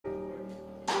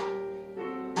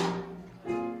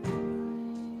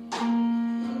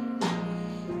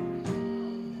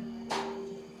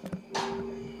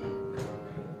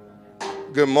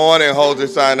Good morning, Holsey,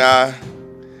 Sinai.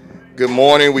 Good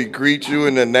morning. We greet you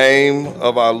in the name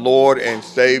of our Lord and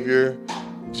Savior,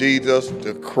 Jesus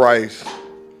the Christ.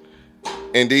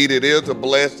 Indeed, it is a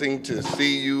blessing to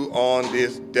see you on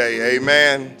this day.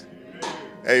 Amen.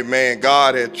 Amen.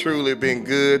 God has truly been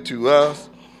good to us,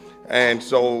 and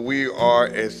so we are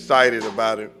excited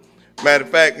about it. Matter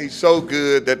of fact, he's so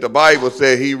good that the Bible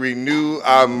said he renew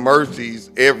our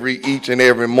mercies each and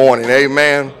every morning.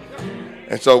 Amen.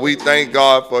 And so we thank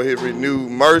God for his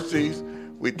renewed mercies.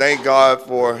 We thank God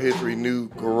for his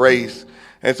renewed grace.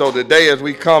 And so today as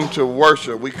we come to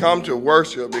worship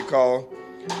because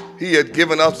he has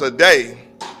given us a day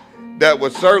that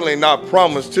was certainly not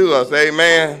promised to us.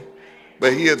 Amen.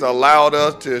 But he has allowed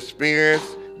us to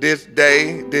experience this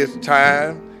day, this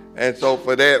time. And so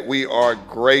for that, we are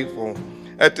grateful.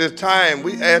 At this time,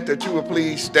 we ask that you would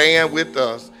please stand with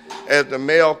us as the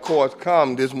male chorus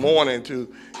come this morning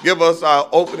to give us our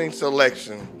opening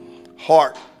selection,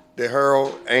 Hark the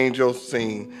Herald Angels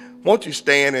Sing. Won't you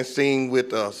stand and sing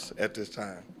with us at this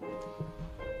time?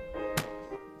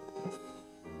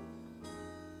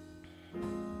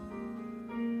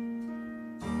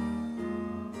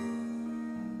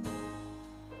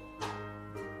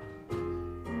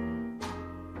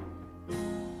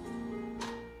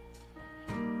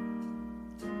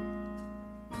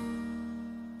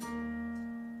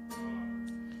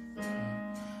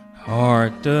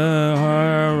 Hark the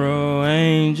herald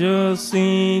angels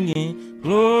singing,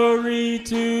 glory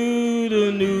to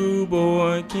the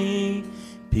newborn King.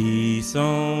 Peace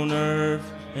on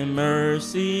earth and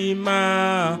mercy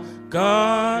mild,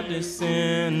 God the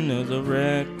sinners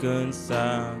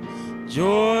reconcile.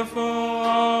 Joyful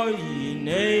all ye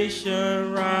nations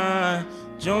rise,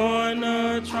 join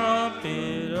the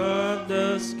trumpet of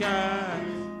the sky.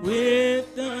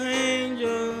 With the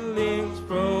angels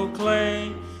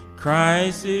proclaim,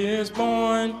 Christ is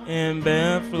born in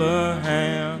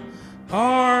Bethlehem.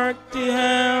 Hark the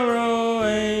herald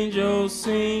angels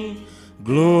sing,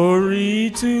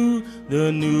 glory to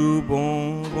the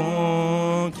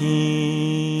newborn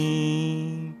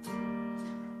King.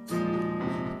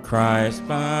 Christ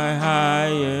by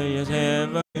highest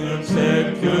heaven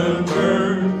second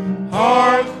birth.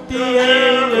 Hark the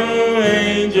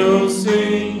angels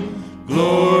sing,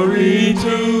 glory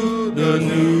to the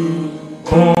newborn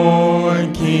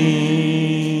King.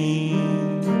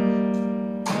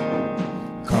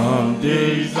 Come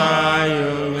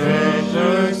desire as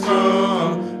the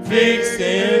sun,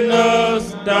 fixing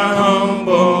us the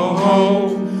humble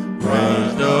hope.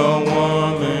 Raise the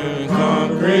woman,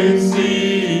 conquering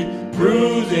seed,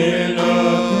 bruising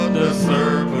of the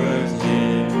serpent's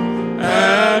head.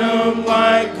 Adam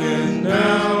likened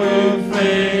now in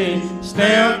faith,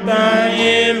 stamp thy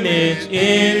image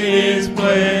in his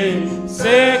place.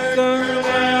 Second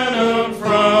Adam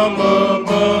from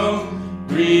above,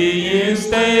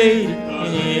 reinstated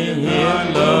in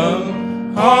his love.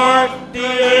 Hark the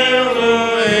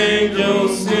elder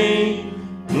angels sing,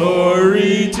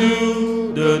 glory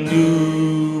to the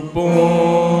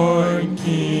newborn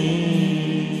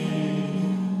King.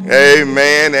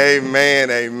 Amen,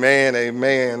 amen, amen,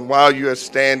 amen. While you are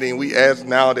standing, we ask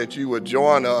now that you would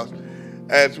join us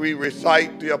as we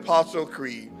recite the Apostle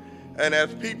Creed. And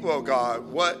as people of God,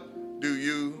 what do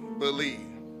you believe?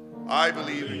 I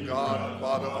believe in God, the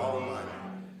Father Almighty,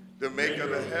 the maker of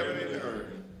the heaven and the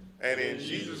earth, and in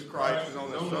Jesus Christ, his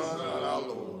only Son, our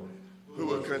Lord, who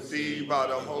was conceived by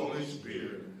the Holy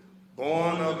Spirit,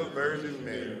 born of the Virgin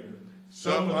Mary,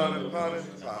 suffered under Pontius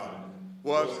Pilate,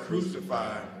 was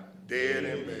crucified, dead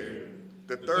and buried.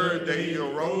 The third day he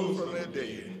arose from the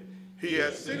dead. He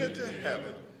ascended to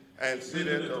heaven and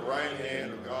sitteth at the right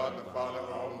hand of God the Father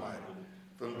Almighty.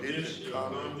 From this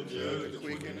come to judge the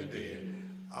quick and the dead.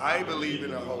 I believe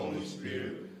in the Holy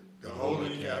Spirit, the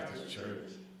Holy Catholic Church,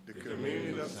 the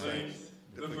communion of saints,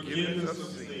 the forgiveness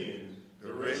of sins,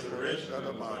 the resurrection of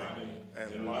the body,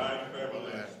 and life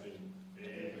everlasting.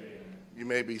 Amen. You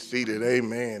may be seated.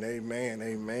 Amen, amen,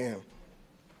 amen.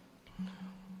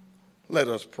 Let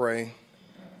us pray.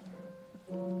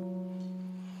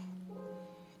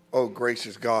 Oh,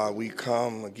 gracious God, we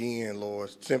come again, Lord,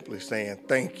 simply saying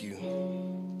thank you.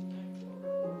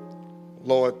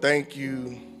 Lord, thank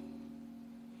you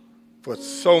for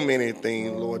so many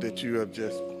things, Lord, that you have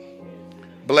just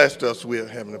blessed us with,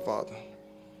 Heavenly Father.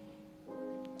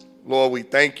 Lord, we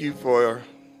thank you for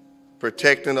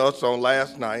protecting us on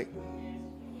last night.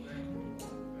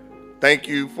 Thank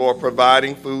you for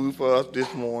providing food for us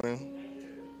this morning.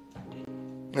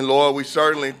 And Lord, we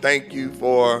certainly thank you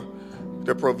for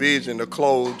the provision, the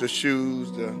clothes, the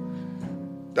shoes, the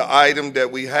item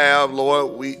that we have,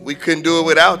 Lord. We couldn't do it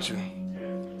without you.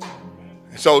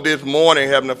 So this morning,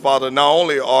 Heavenly Father, not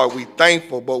only are we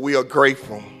thankful, but we are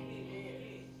grateful.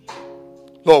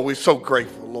 Lord, we're so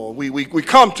grateful, Lord. We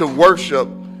come to worship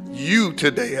you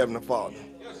today, Heavenly Father.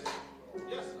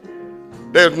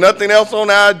 There's nothing else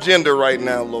on our agenda right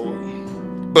now, Lord,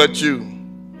 but you.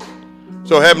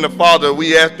 So, Heavenly Father,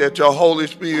 we ask that your Holy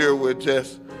Spirit would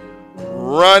just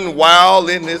run wild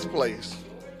in this place.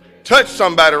 Touch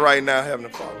somebody right now,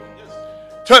 Heavenly Father.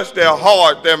 Touch their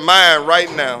heart, their mind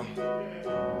right now.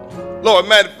 Lord,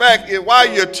 matter of fact,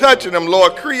 while you're touching them,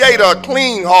 Lord, create a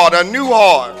clean heart, a new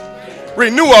heart.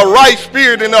 Renew a right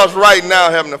spirit in us right now,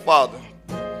 Heavenly Father.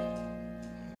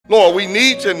 Lord, we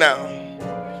need you now.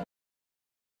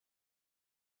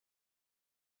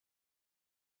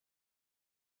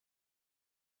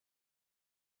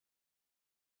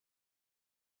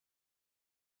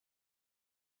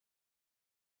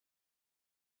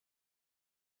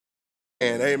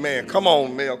 And amen. Come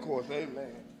on, male course.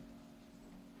 Amen.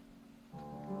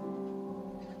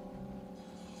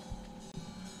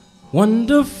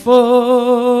 Wonderful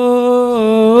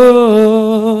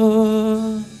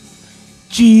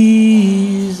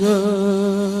Jesus.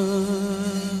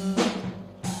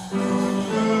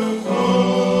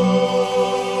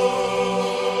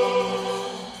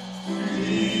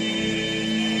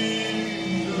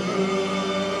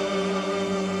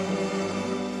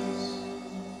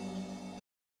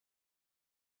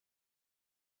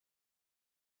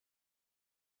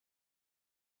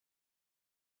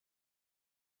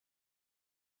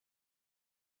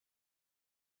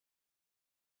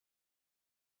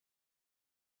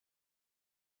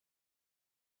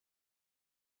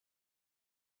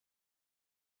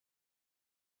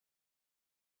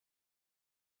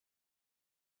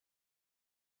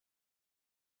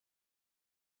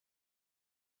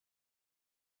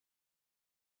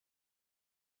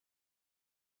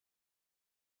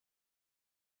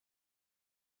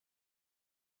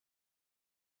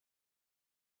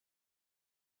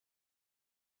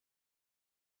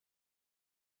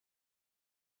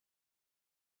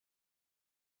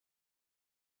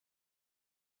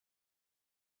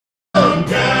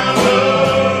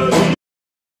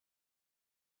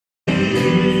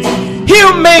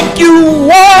 He'll make you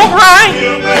walk right.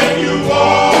 He'll make you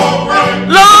walk right.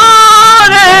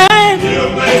 Lord, and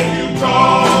he'll make you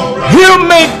talk right. He'll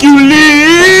make you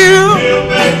live. He'll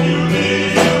make you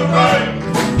live right.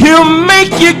 He'll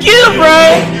make you give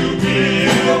right.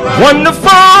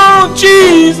 Wonderful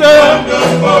Jesus.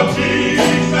 Wonderful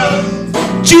Jesus.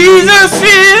 Jesus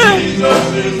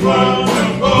is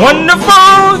wonderful.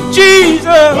 Wonderful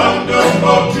Jesus.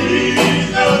 Wonderful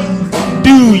Jesus.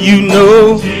 Do you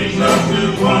know?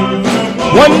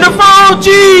 Wonderful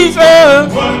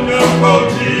Jesus. Wonderful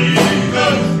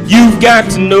Jesus. You've got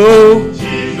to know.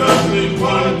 Jesus is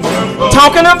wonderful.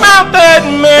 Talking about that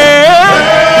man.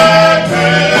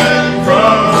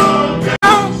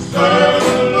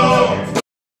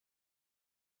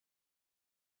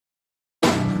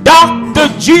 Dr.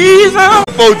 Jesus.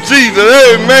 For Jesus,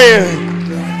 amen.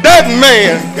 That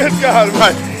man. Good God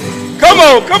Almighty. Come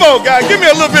on, guys. Give me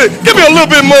a little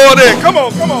bit more of that. Come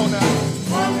on now.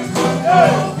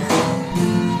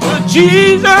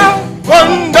 Jesus,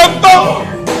 wonderful.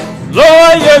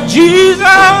 Lord, Jesus,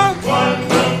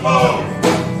 wonderful.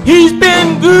 He's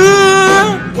been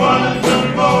good.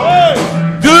 Wonderful.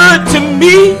 Good to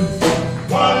me.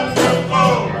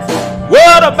 Wonderful.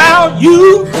 What about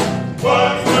you?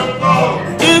 Wonderful.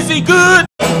 Is he good?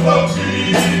 Wonderful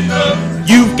Jesus.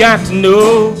 You've got to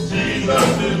know.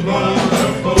 Jesus is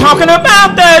wonderful. Talking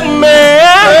about that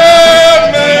man.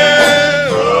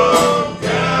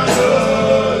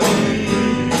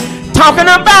 Talking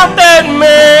about that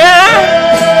man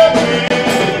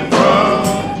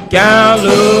from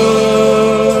Galilee.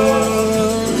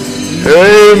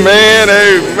 Amen,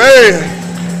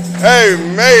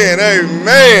 amen,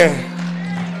 amen.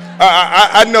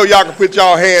 I know y'all can put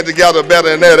y'all hands together better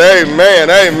than that. Amen,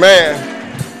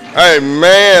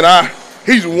 amen.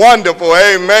 He's wonderful,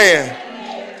 amen.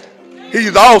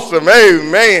 He's awesome,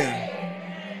 amen.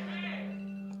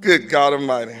 Good God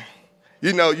Almighty.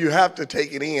 You know, you have to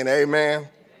take it in, amen.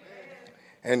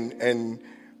 And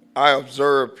I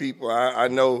observe people. I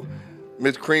know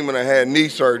Miss Creamer had knee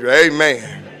surgery,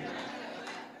 amen.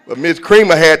 But Miss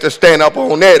Creamer had to stand up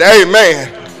on that,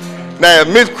 amen. Now, if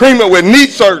Miss Creamer with knee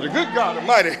surgery, good God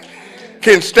Almighty,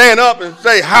 can stand up and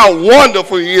say how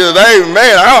wonderful he is,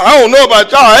 amen. I don't know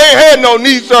about y'all. I ain't had no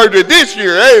knee surgery this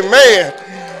year, amen.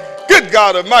 Good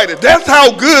God Almighty. That's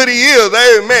how good he is,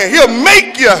 amen. He'll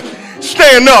make you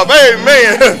stand up,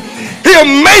 amen. He'll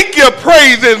make you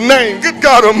praise his name, good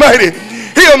God Almighty.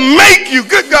 He'll make you,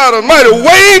 good God Almighty,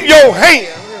 wave your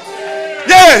hand.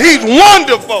 Yeah, he's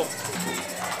wonderful.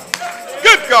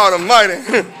 Good God Almighty.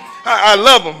 I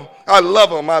love him. I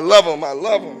love him. I love him. I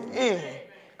love him.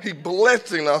 He's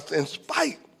blessing us in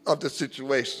spite of the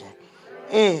situation.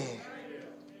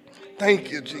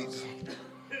 Thank you, Jesus.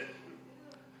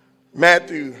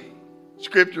 Matthew,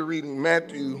 scripture reading,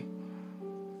 Matthew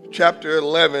chapter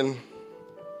 11.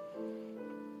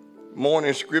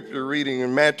 Morning scripture reading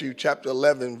in Matthew chapter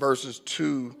 11, verses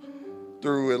 2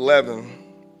 through 11.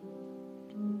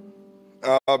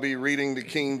 I'll be reading the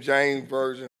King James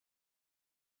Version.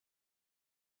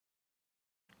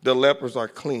 The lepers are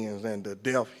cleansed and the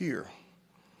deaf hear.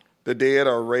 The dead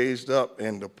are raised up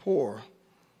and the poor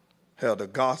have the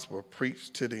gospel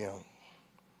preached to them.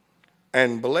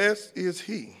 And blessed is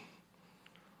he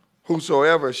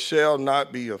whosoever shall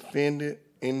not be offended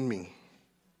in me.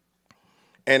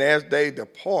 And as they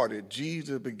departed,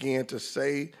 Jesus began to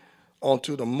say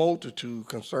unto the multitude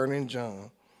concerning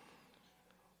John,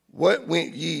 what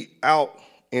went ye out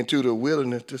into the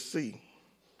wilderness to see?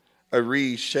 A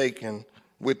reed shaken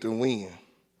with the wind.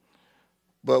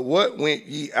 But what went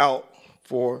ye out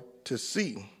for to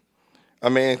see? A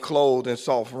man clothed in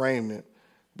soft raiment.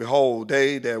 Behold,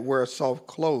 they that wear soft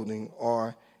clothing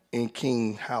are in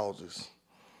king's houses.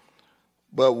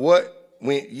 But what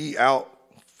went ye out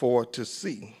for to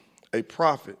see? A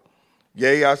prophet.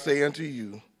 Yea, I say unto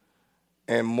you,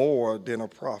 and more than a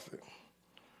prophet.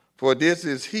 For this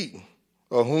is he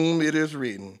of whom it is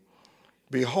written,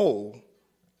 behold,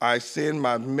 I send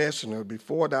my messenger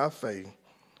before thy face,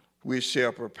 which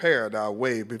shall prepare thy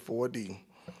way before thee.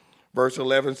 Verse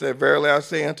 11 said, verily I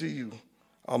say unto you,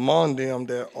 among them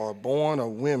that are born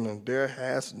of women, there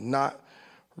has not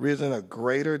risen a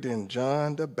greater than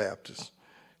John the Baptist.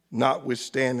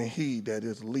 Notwithstanding, he that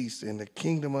is least in the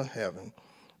kingdom of heaven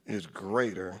is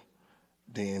greater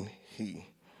than he.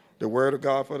 The word of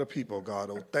God for the people of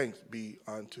God. Oh, thanks be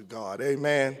unto God.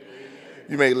 Amen.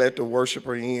 You may let the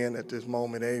worshiper in at this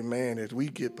moment. Amen. As we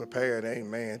get prepared,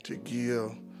 amen, to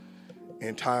give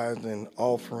in tithes and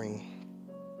offering,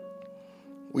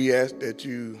 we ask that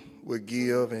you would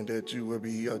give and that you would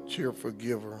be a cheerful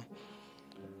giver.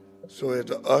 So as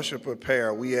the usher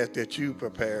prepare, we ask that you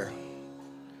prepare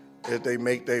as they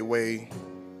make their way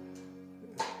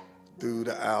through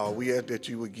the aisle. We ask that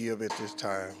you would give at this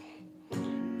time.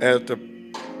 As the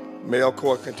male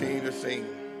choir continue to sing.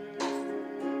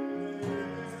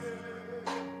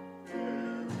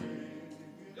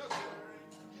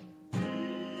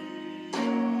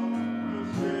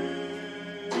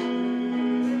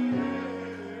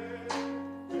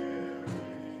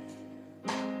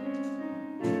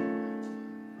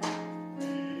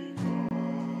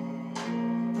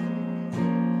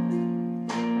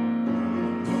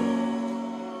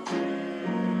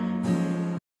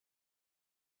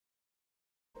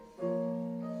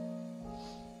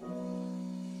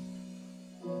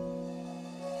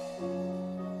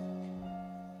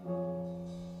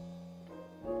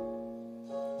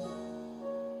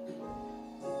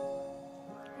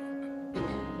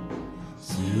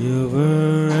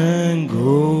 Silver and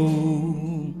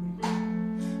gold,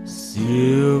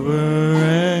 silver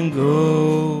and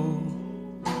gold.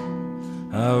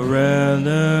 I'd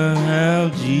rather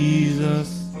have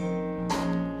Jesus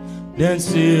than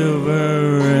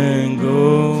silver and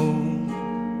gold.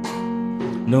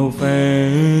 No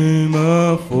fame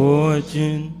or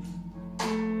fortune,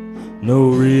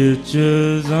 no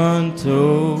riches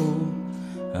untold.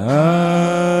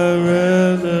 I'd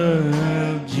rather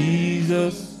have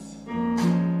Jesus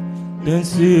than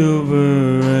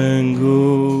silver and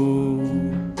gold.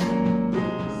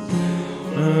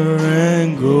 Silver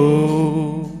and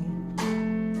gold,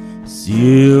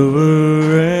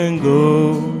 silver and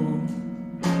gold.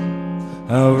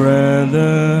 I'd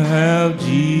rather have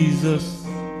Jesus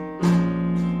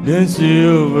than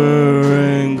silver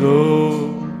and gold.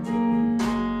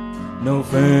 No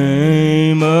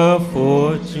fame or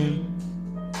fortune,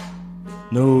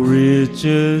 no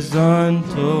riches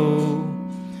untold.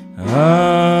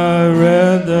 I'd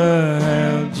rather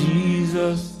have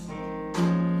Jesus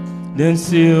than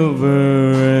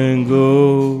silver and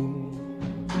gold.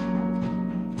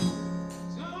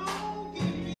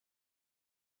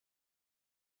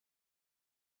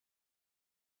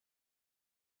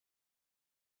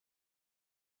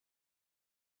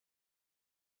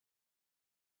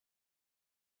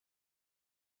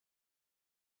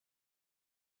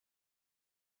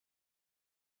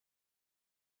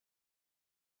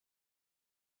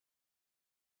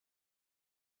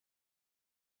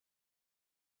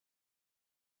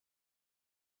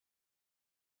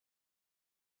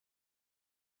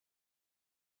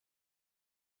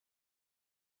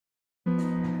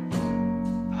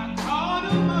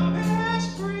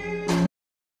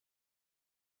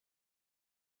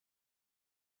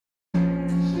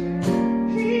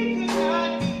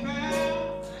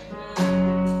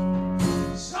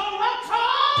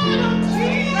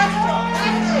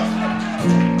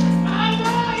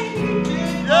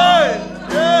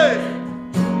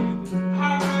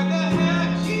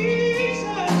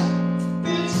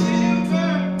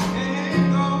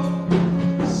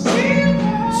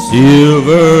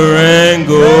 Silver and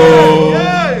gold,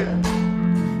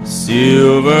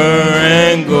 silver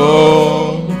and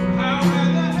gold.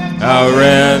 I'd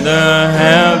rather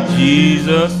have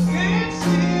Jesus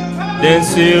than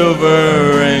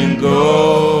silver and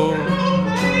gold.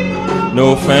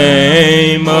 No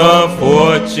fame or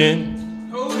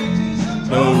fortune,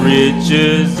 no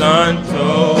riches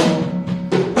untold.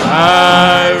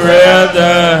 I'd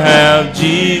rather have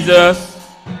Jesus.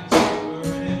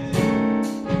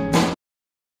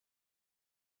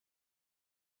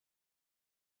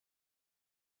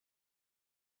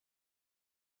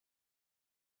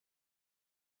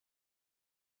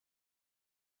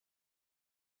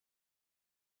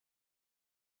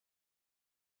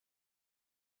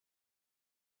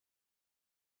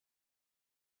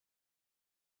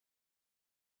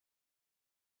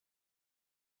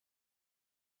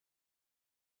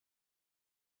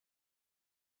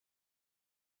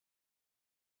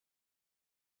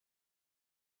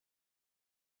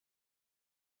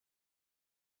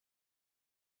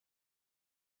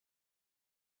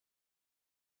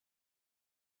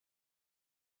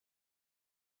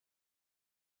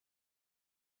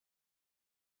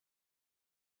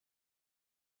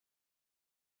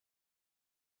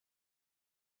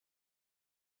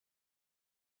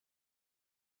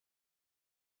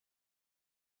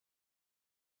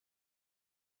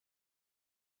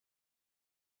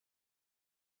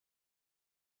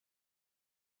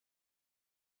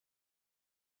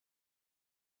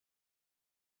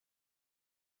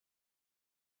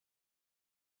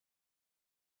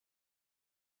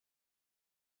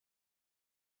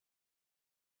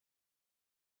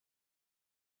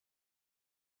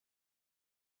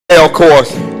 Of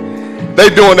course, they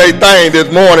doing their thing this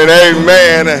morning,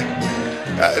 amen.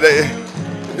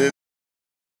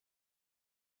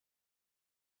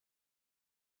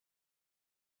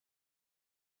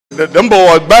 Them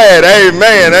boys bad,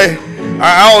 amen.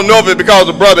 I don't know if it's because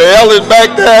of Brother Ellis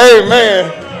back there,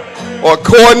 amen, or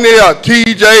Courtney, or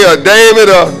TJ, or David,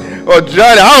 or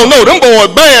Johnny. I don't know. Them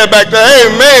boys bad back there,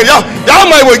 amen. Y'all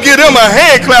might well give them a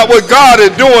hand clap what God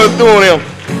is doing through them.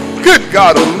 Good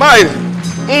God Almighty.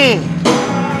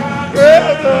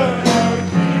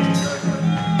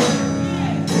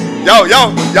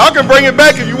 Y'all can bring it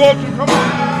back if you want to. Come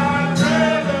on.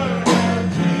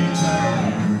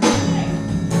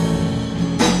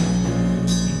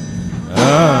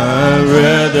 I'd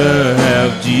rather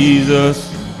have Jesus.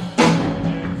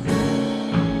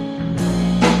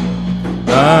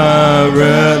 I'd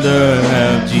rather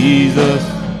have Jesus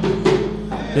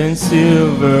than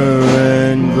silver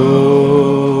and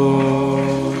gold.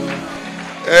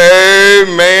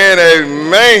 Amen,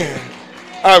 amen.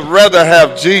 I'd rather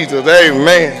have Jesus,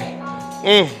 amen.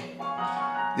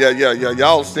 Yeah.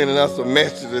 Y'all sending us a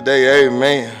message today,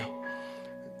 amen.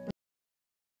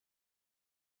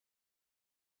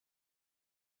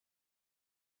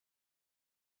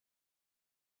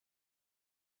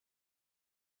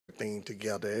 Thing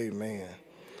together, amen.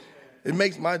 It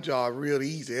makes my job real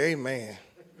easy, amen.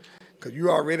 Because you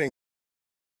already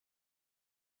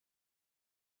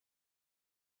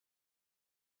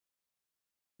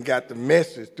got the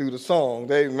message through the songs,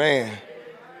 amen.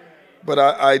 But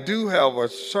I do have a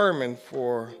sermon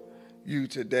for you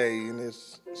today, and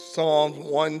it's Psalms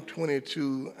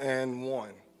 122 and 1.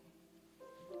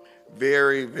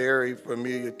 Very, very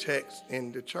familiar text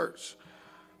in the church.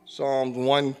 Psalms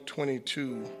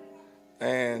 122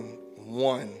 and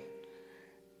 1.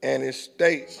 And it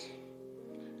states,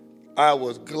 I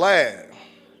was glad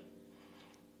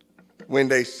when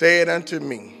they said unto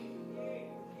me,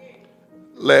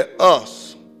 let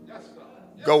us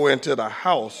go into the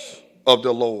house of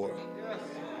the Lord.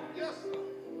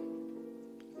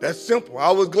 That's simple.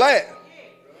 I was glad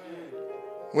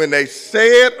when they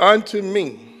said unto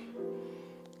me,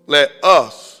 let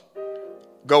us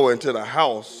go into the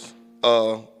house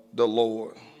of the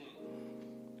Lord.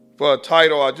 For a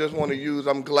title, I just want to use,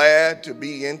 I'm glad to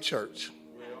be in church.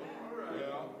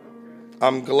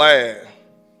 I'm glad.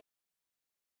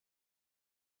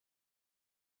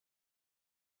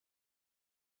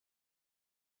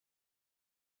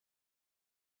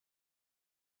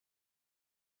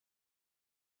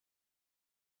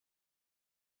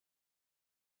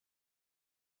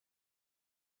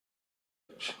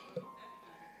 church.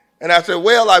 And I said,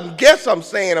 well, I guess I'm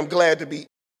saying I'm glad to be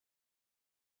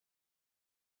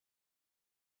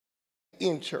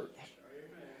in church.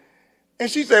 And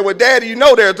she said, well, Daddy, you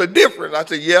know there's a difference. I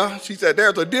said, yeah. She said,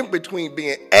 there's a difference between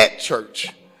being at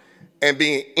church and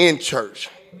being in church.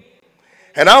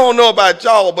 And I don't know about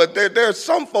y'all, but there's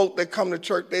some folk that come to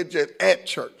church, they're just at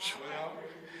church.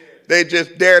 They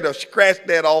just dare to scratch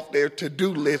that off their to-do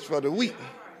list for the week.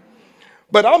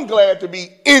 But I'm glad to be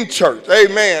in church,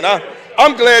 amen.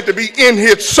 I'm glad to be in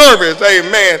his service,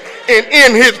 amen, and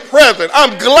in his presence.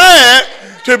 I'm glad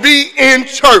to be in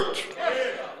church.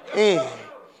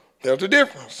 There's a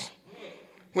difference.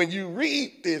 When you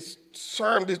read this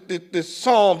sermon, this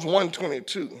Psalms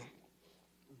 122,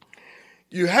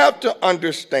 you have to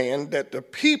understand that the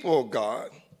people of God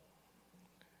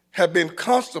have been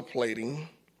contemplating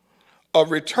of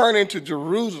returning to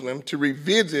Jerusalem to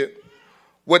revisit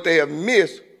what they have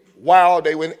missed while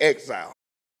they were in exile.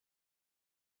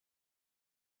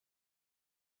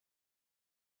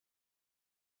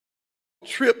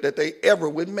 Trip that they ever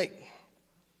would make.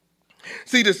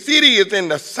 See, the city is in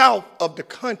the south of the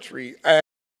country,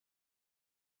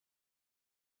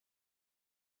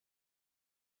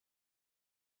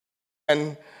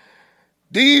 and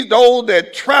those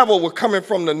that travel were coming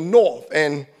from the north.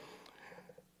 And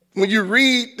when you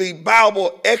read the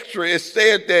Bible extra, it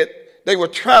said that they were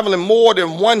traveling more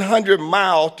than 100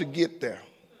 miles to get there.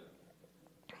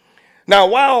 Now,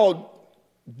 while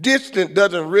distance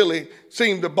doesn't really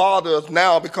seem to bother us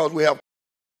now because we have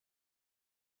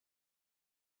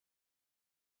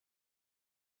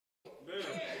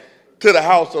to the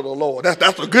house of the Lord.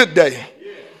 That's a good day.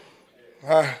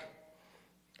 I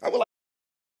would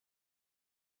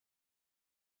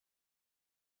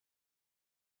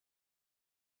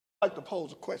like to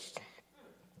pose a question.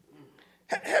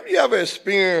 Have you ever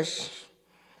experienced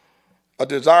a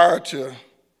desire to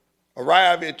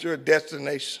arrive at your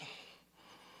destination?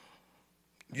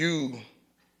 You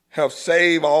have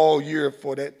saved all year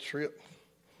for that trip.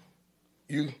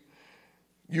 You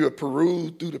have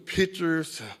perused through the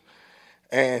pictures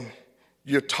and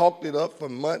you talked it up for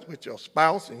months with your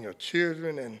spouse and your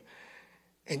children,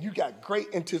 and you got great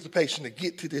anticipation to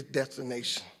get to this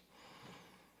destination.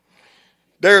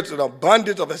 There's an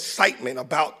abundance of excitement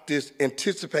about this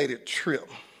anticipated trip.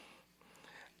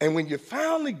 And when you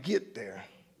finally get there,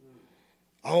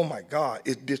 oh my God,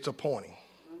 it's disappointing.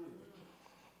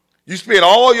 You spend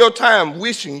all your time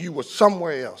wishing you were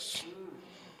somewhere else.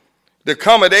 The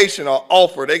accommodation are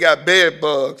offered. They got bed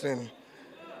bugs, and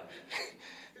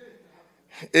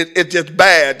it's just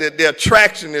bad. The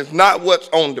attraction is not what's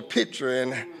on the picture,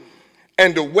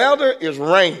 and the weather is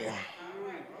raining.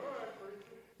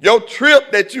 Your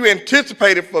trip that you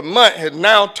anticipated for months has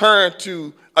now turned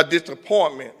to a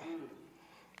disappointment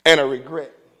and a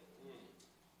regret.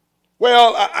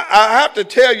 Well, I have to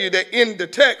tell you that in the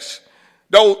text,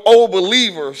 those old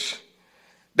believers,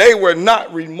 they were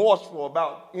not remorseful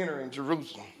about entering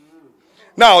Jerusalem.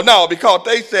 No, because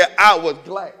they said, I was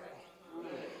glad.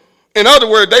 In other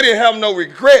words, they didn't have no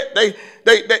regret. They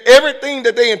everything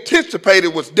that they anticipated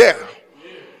was there.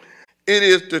 It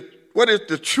is what is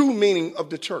the true meaning of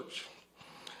the church?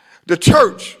 The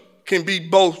church can be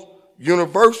both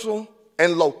universal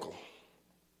and local.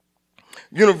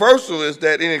 Universal is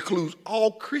that it includes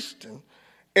all Christians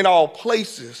in all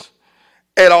places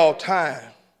at all times,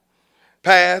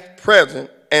 past, present,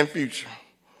 and future.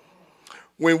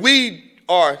 When we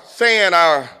are saying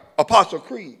our Apostle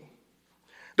Creed,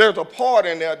 there's a part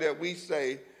in there that we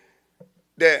say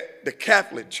that the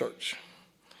Catholic Church.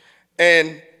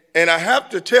 And I have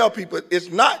to tell people, it's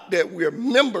not that we're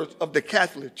members of the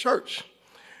Catholic Church,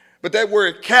 but that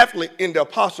word Catholic in the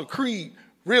Apostle Creed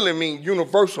really means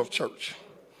universal church.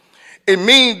 It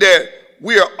means that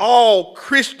we are all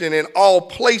Christian in all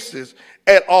places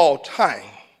at all times.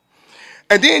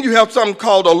 And then you have something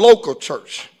called a local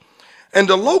church. And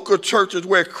the local church is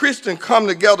where Christians come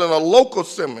together in a local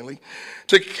assembly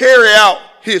to carry out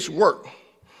his work.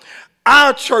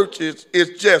 Our church is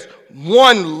just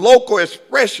one local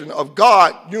expression of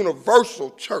God's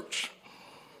universal church.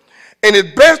 And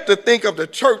it's best to think of the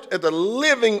church as a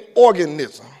living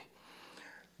organism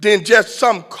than just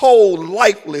some cold,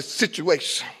 lifeless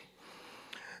situation.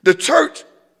 The church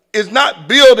is not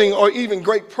building or even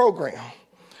great program,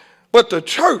 but the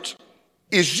church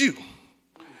is you.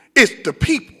 It's the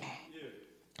people.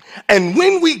 And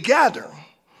when we gather,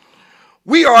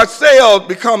 we ourselves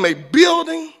become a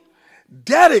building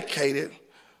dedicated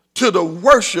to the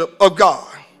worship of God.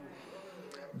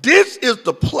 This is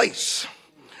the place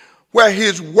where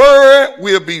his word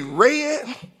will be read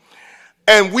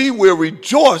and we will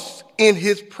rejoice in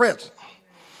his presence.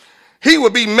 he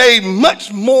would be made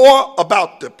much more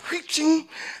about the preaching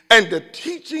and the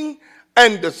teaching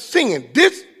and the singing.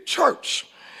 This church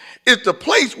is the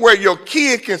place where your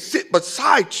kid can sit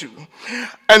beside you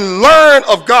and learn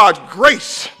of God's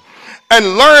grace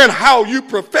and learn how you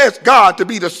profess God to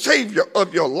be the Savior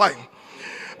of your life.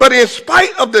 But in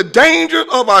spite of the dangers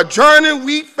of our journey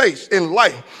we face in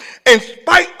life, in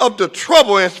spite of the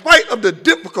trouble, in spite of the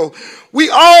difficulty, we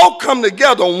all come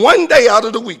together one day out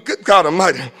of the week, good God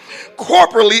Almighty,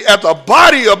 corporately as a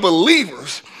body of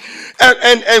believers.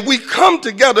 And we come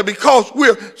together because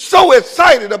we're so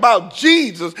excited about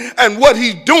Jesus and what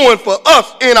he's doing for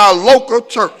us in our local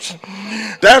church.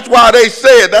 That's why they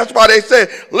said,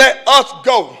 let us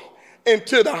go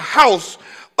into the house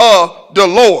of the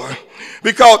Lord.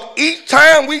 Because each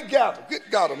time we gather, good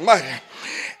God Almighty,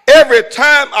 every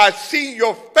time I see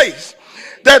your face,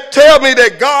 that tells me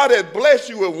that God has blessed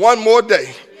you with one more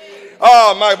day.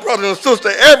 Oh, my brother and sister,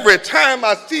 every time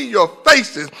I see your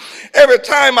faces, every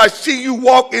time I see you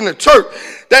walk in the church,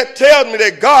 that tells me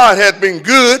that God has been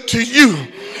good to you.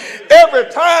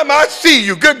 Every time I see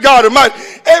you, good God Almighty,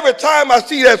 every time I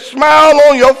see that smile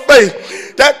on your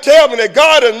face, that tells me that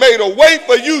God has made a way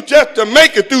for you just to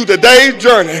make it through the day's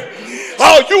journey.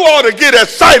 Oh, you ought to get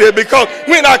excited, because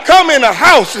when I come in the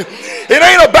house, it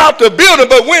ain't about the building,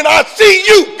 but when I see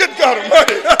you, good God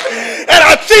Almighty, and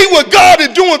I see what God is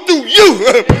doing through you,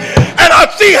 and I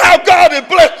see how God is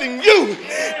blessing you,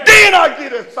 then I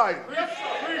get excited.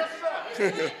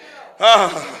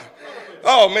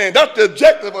 Oh man, that's the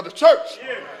objective of the church.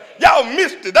 Y'all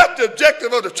missed it. That's the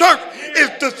objective of the church,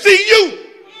 is to see you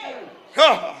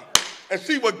and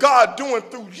see what God doing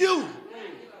through you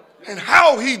and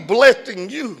how he blessing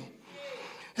you.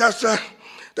 That's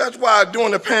why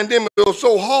during the pandemic it was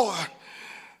so hard.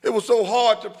 It was so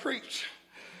hard to preach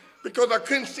because I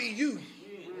couldn't see you.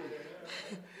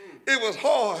 It was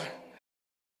hard.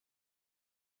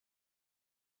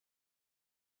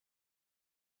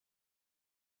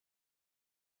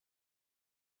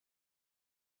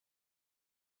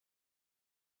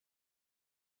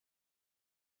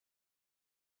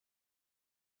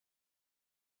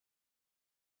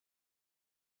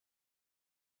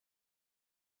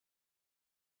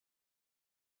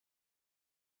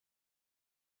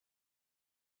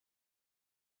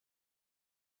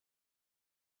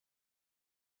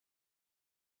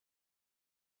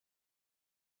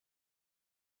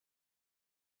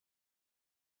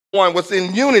 One was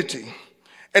in unity,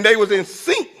 and they was in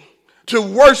sync to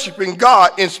worshiping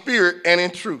God in spirit and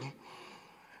in truth.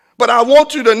 But I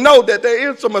want you to know that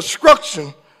there is some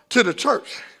obstruction to the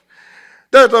church.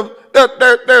 There's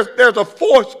a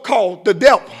force called the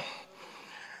devil,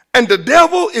 and the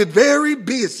devil is very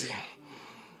busy.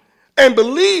 And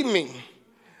believe me,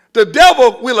 the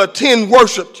devil will attend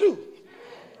worship too.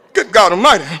 Good God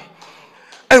Almighty.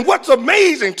 And what's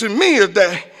amazing to me is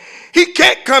that he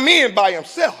can't come in by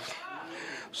himself.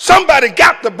 Somebody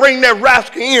got to bring that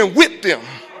rascal in with them.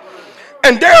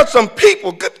 And there are some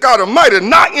people, good God Almighty,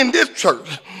 not in this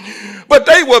church, but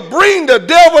they will bring the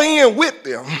devil in with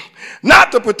them,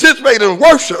 not to participate in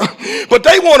worship, but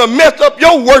they want to mess up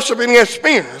your worshiping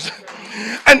experience.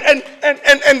 And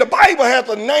the Bible has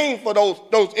a name for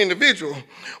those individuals.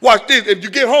 Watch this. If you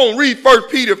get home, read 1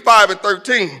 Peter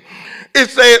 5:13. It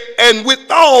says, and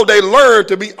withal they learn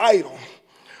to be idle,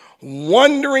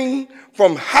 wandering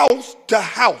from house to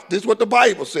house. This is what the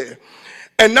Bible says.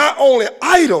 And not only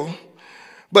idle,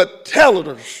 but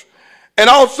tellers, and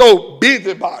also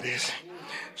busybodies,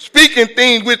 speaking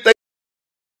things which they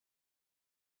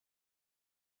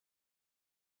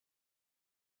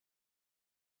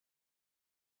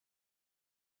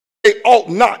ought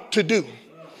not to do.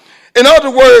 In other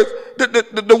words,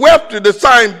 the Webster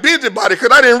defined busybody,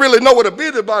 because I didn't really know what a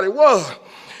busybody was.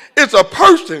 It's a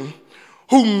person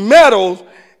who meddles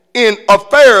in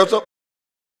affairs of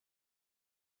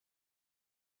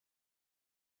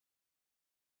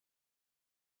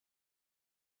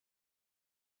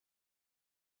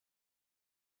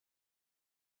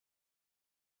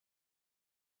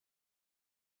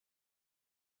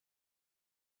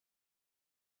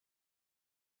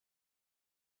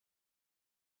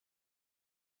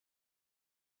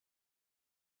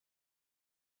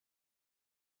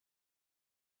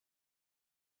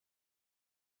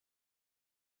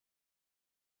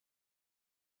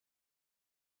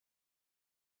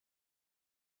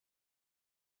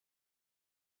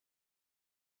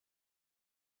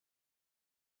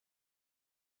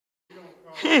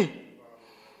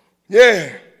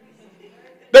yeah,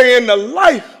 they're in the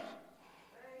life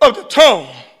of the tongue.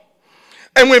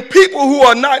 And when people who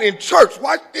are not in church,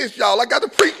 watch this, y'all, I got to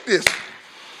preach this,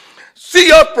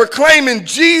 see us proclaiming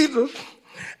Jesus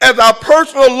as our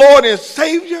personal Lord and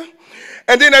Savior,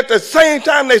 and then at the same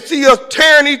time they see us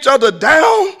tearing each other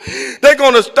down, they're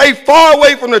going to stay far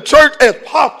away from the church as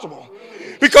possible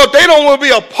because they don't want to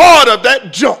be a part of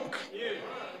that junk.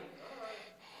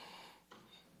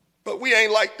 But we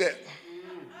ain't like that.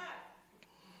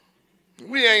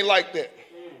 We ain't like that.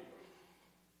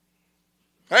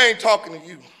 I ain't talking to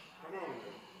you.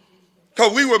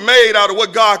 Because we were made out of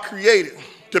what God created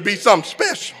to be something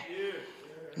special,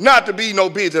 not to be no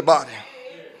busybody.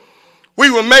 We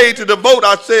were made to devote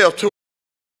ourselves to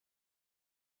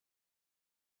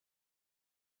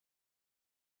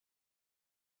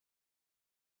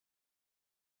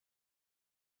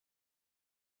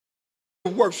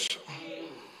worship.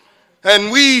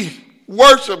 And we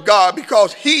worship God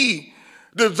because he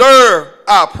deserves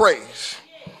our praise.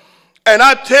 And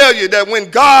I tell you that when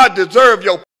God deserves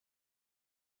your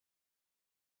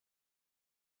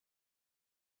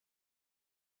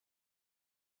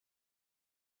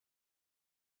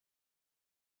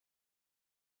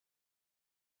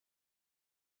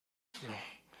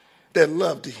that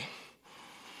love thee,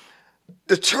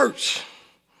 the church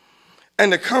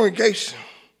and the congregation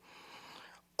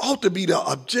ought to be the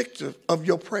objective of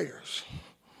your prayers.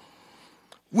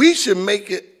 We should make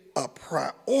it a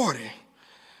priority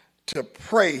to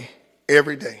pray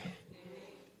every day.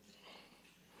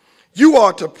 You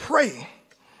are to pray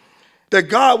that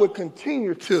God would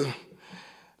continue to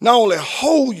not only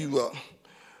hold you up,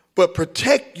 but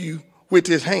protect you with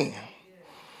his hand.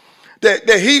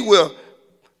 That he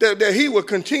will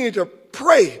continue to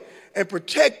pray and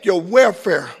protect your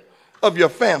welfare of your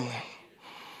family.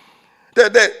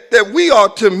 That we are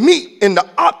to meet in the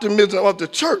optimism of the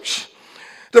church,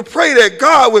 to pray that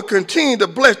God will continue to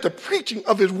bless the preaching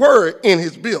of his word in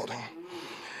his building.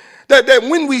 That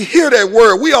when we hear that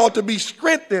word, we ought to be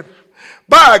strengthened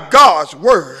by God's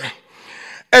word.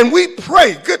 And we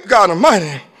pray, good God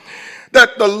Almighty,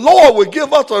 that the Lord will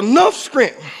give us enough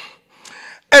strength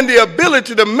and the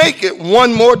ability to make it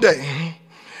one more day.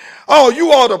 Oh,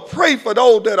 you ought to pray for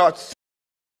those that are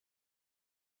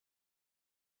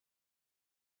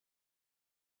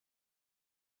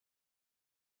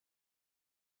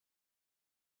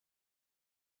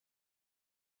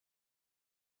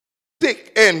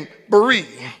sick and bereaved.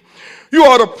 You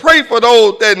ought to pray for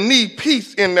those that need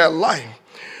peace in their life.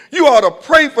 You ought to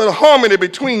pray for the harmony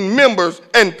between members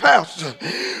and pastors.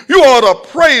 You ought to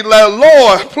pray that,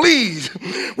 Lord, please,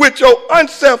 with your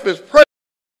unselfish prayer,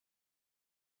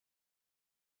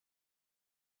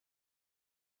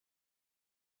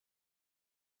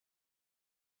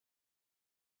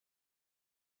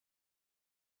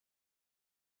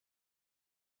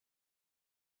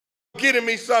 getting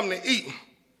me something to eat.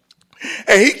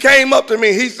 And he came up to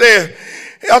me. He said,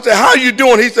 I said, how you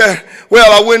doing? He said,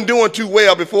 well, I wasn't doing too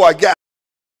well before I got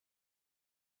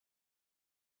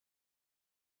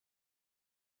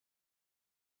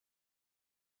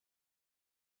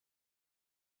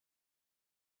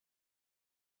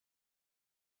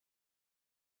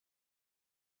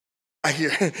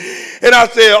here. And I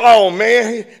said, oh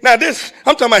man, now this,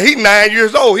 I'm talking about he's 9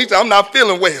 years old. He said, I'm not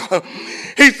feeling well.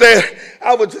 He said,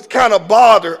 I was just kind of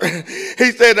bothered.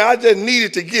 He said, I just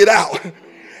needed to get out.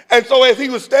 And so as he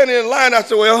was standing in line, I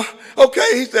said, well, okay.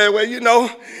 He said, well, you know,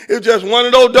 it's just one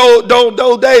of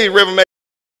those days, Riverman.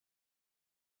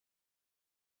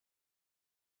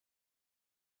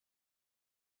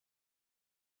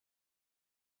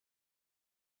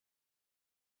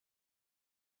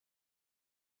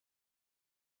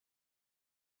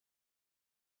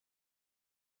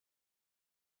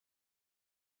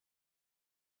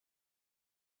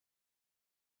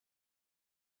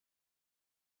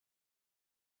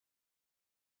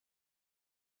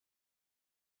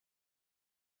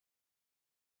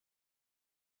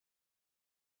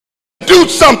 Do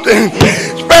something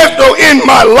special in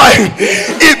my life.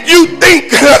 If you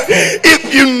think,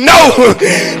 if you know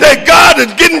that God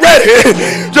is getting ready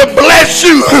to bless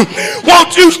you,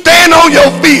 won't you stand on your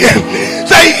feet?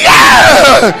 Say,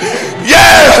 yeah,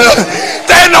 yeah.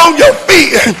 Stand on your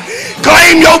feet.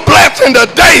 Claim your blessing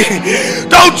today.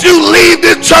 Don't you leave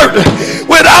this church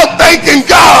without thanking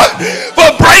God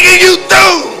for bringing you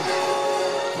through.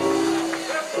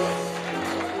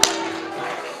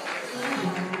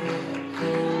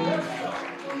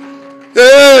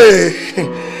 Hey,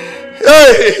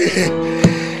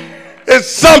 it's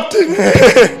something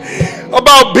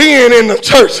about being in the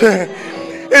church.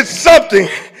 It's something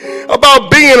about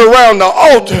being around the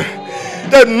altar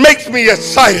that makes me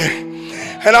excited.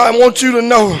 And I want you to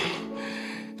know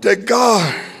that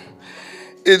God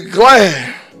is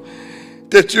glad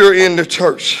that you're in the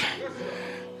church.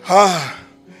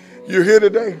 You're here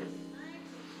today.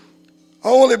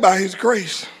 Only by his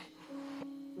grace.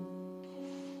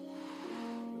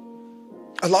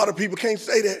 A lot of people can't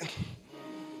say that.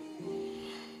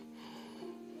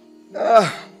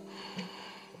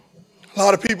 A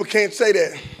lot of people can't say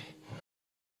that.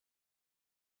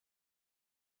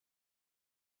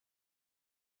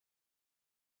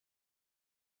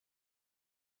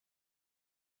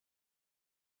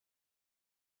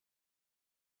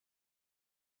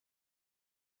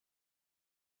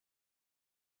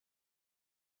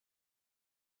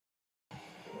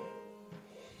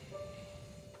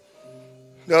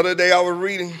 The other day I was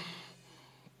reading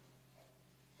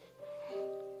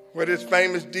where this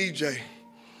famous DJ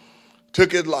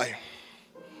took his life.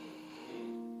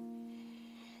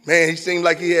 Man, he seemed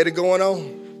like he had it going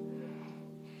on.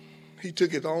 He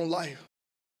took his own life.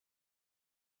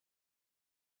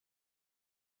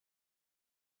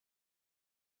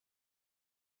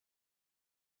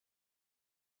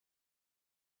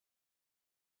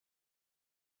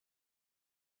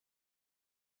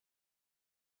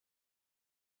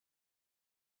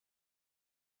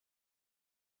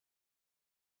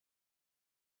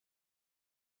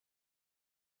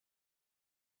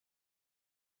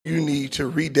 You need to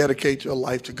rededicate your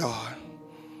life to God.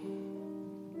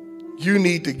 You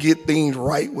need to get things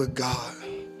right with God.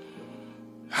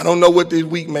 I don't know what this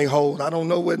week may hold. I don't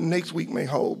know what next week may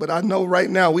hold. But I know right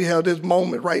now we have this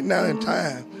moment right now in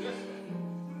time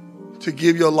to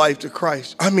give your life to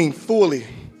Christ. I mean, fully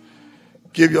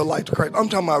give your life to Christ. I'm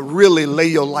talking about really lay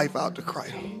your life out to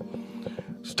Christ.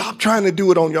 Stop trying to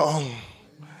do it on your own.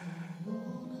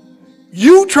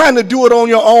 You trying to do it on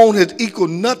your own has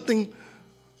equaled nothing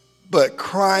but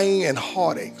crying and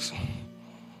heartaches.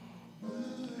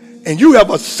 And you have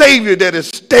a Savior that is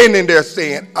standing there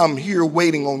saying, I'm here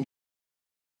waiting on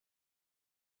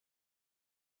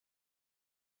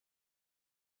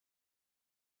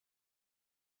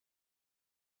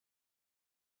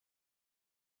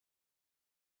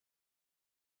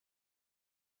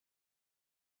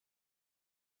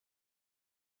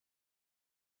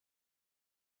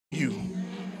you.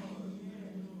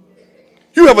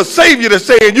 You have a Savior that's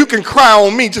saying, you can cry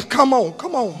on me. Just come on,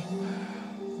 come on.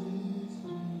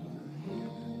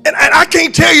 And I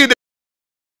can't tell you that.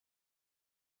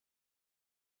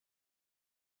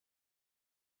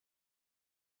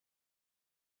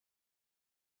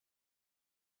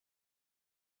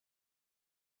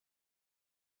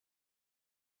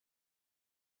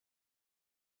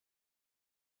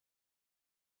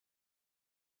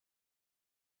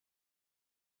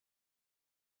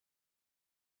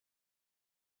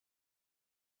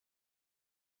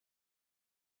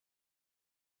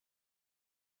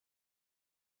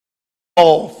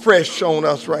 All fresh on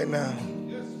us right now.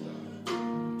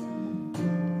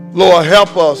 Lord,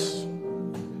 help us,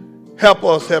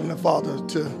 Heavenly Father,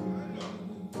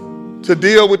 to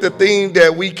deal with the things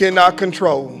that we cannot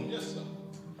control.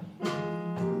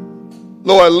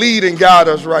 Lord, lead and guide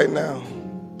us right now.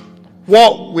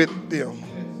 Walk with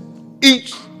them,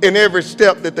 each and every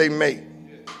step that they make.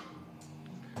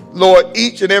 Lord,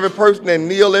 each and every person that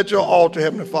kneel at your altar,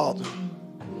 Heavenly Father,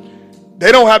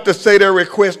 they don't have to say their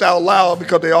request out loud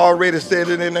because they already said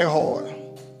it in their heart.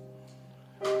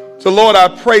 So, Lord, I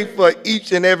pray for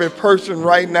each and every person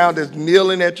right now that's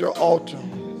kneeling at your altar.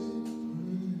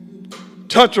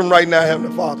 Touch them right now,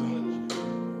 Heavenly Father.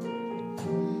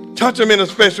 Touch them in a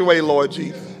special way, Lord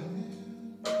Jesus.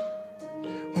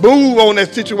 Move on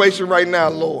that situation right now,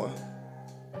 Lord.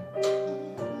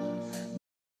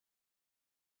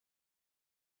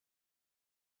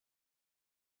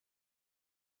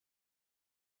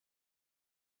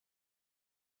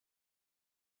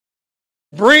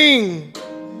 Bring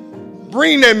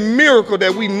that miracle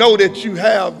that we know that you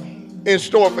have in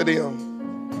store for them.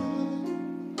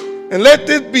 And let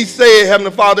this be said,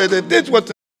 Heavenly Father, that this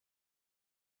was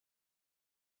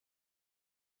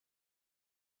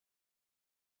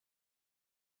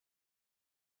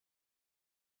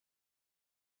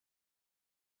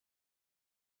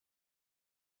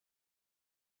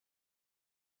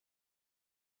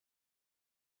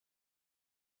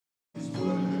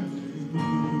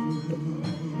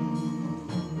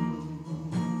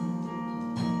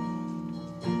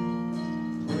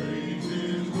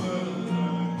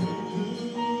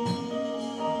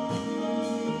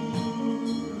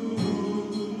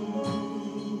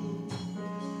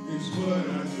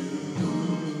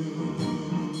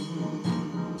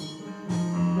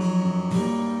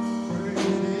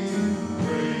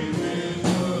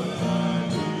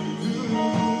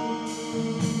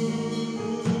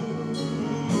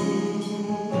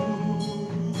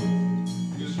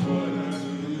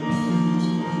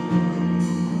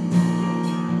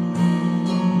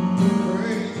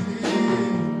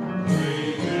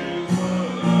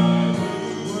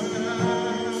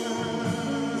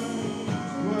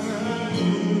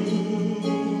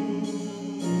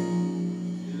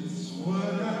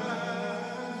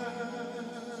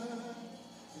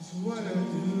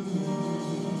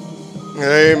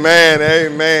Amen.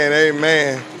 Amen.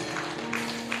 Amen.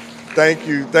 Thank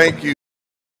you. Thank you.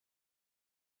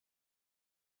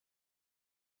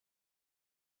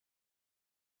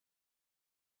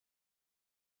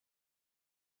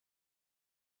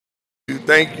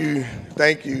 Thank you.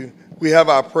 Thank you. We have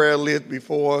our prayer list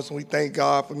before us, and we thank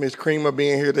God for Miss Creamer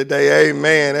being here today.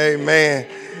 Amen. Amen.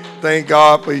 Thank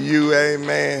God for you.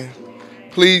 Amen.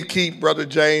 Please keep Brother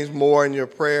James Moore in your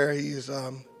prayer. He is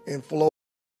in Florida.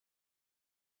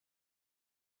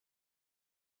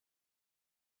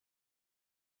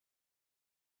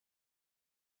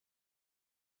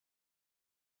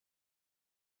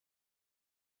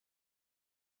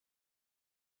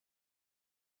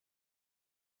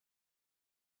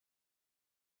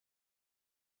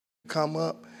 Come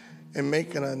up and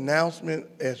make an announcement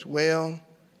as well.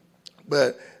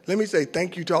 But let me say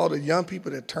thank you to all the young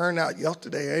people that turned out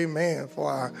yesterday, amen,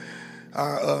 for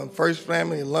our first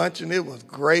family luncheon. It was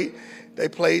great. They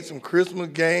played some Christmas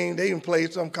games. They even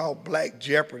played something called Black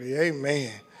Jeopardy,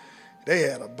 amen. They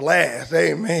had a blast,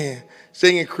 amen,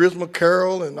 singing Christmas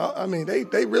Carol. And I mean,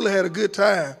 they really had a good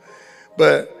time.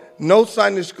 But no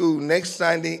Sunday school next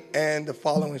Sunday and the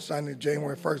following Sunday,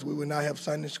 January 1st. We will not have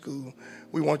Sunday school.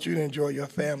 We want you to enjoy your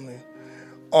family.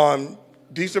 On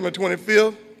December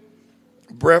 25th,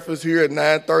 breakfast here at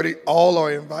 9:30. All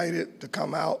are invited to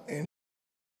come out and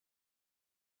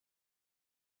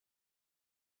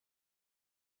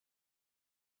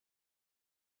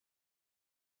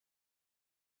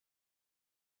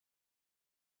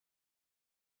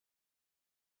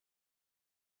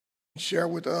share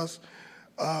with us.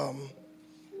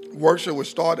 Worship will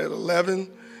start at 11.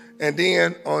 And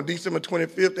then on December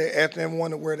 25th, they asked everyone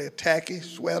to wear their tacky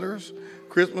sweaters,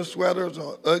 Christmas sweaters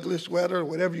or ugly sweater,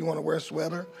 whatever you want to wear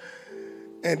sweater.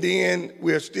 And then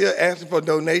we're still asking for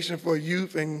donation for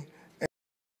youth and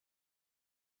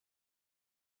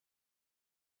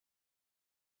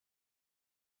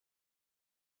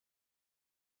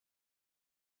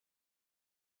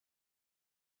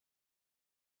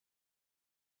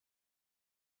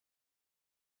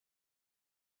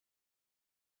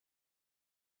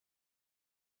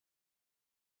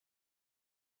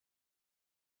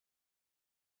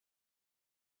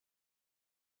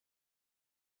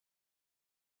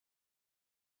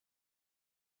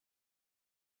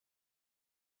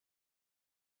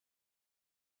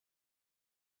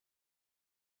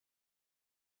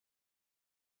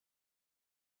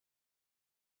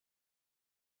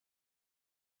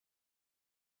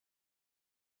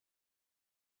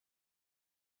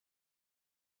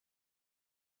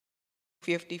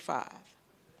 $55.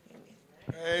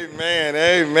 amen,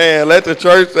 amen. Let the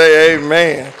church say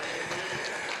amen.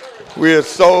 We are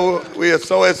so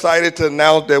excited to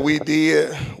announce that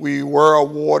we were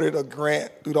awarded a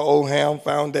grant through the Oldham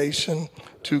Foundation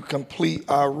to complete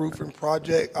our roofing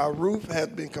project. Our roof has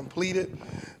been completed.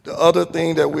 The other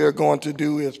thing that we are going to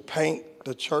do is paint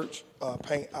the church,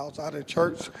 paint outside the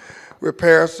church,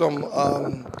 repair some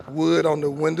wood on the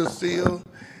windowsill,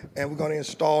 and we're going to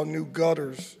install new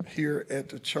gutters here at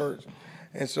the church.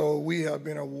 And so we have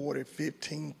been awarded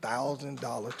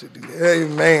 $15,000 to do that.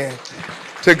 Amen.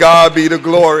 To God be the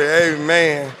glory.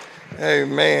 Amen.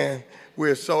 Amen.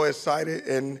 We're so excited,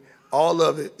 and all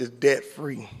of it is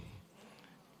debt-free.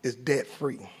 It's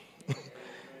debt-free.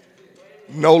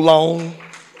 No loan,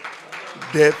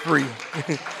 debt-free.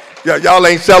 Y'all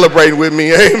ain't celebrating with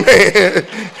me. Amen.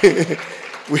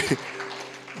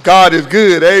 God is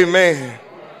good. Amen.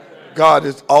 God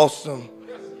is awesome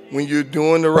when you're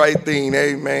doing the right thing.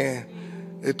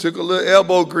 Amen. It took a little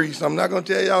elbow grease. I'm not going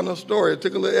to tell y'all no story. It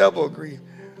took a little elbow grease,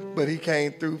 but he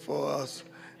came through for us.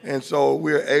 And so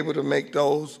we're able to make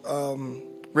those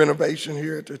renovations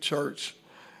here at the church.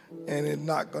 And it's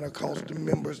not going to cost the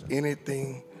members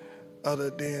anything other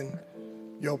than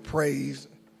your praise.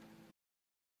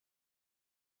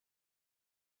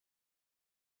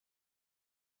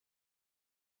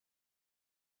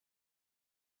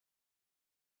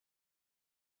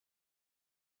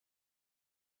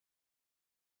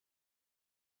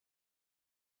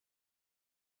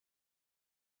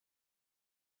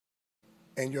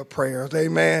 And your prayers.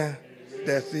 Amen.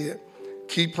 That's it.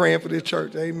 Keep praying for this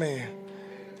church. Amen.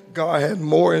 God has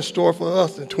more in store for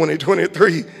us in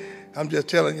 2023. I'm just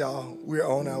telling y'all, we're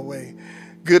on our way.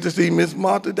 Good to see Miss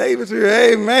Martha Davis here.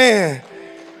 Amen.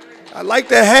 I like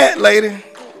that hat, lady.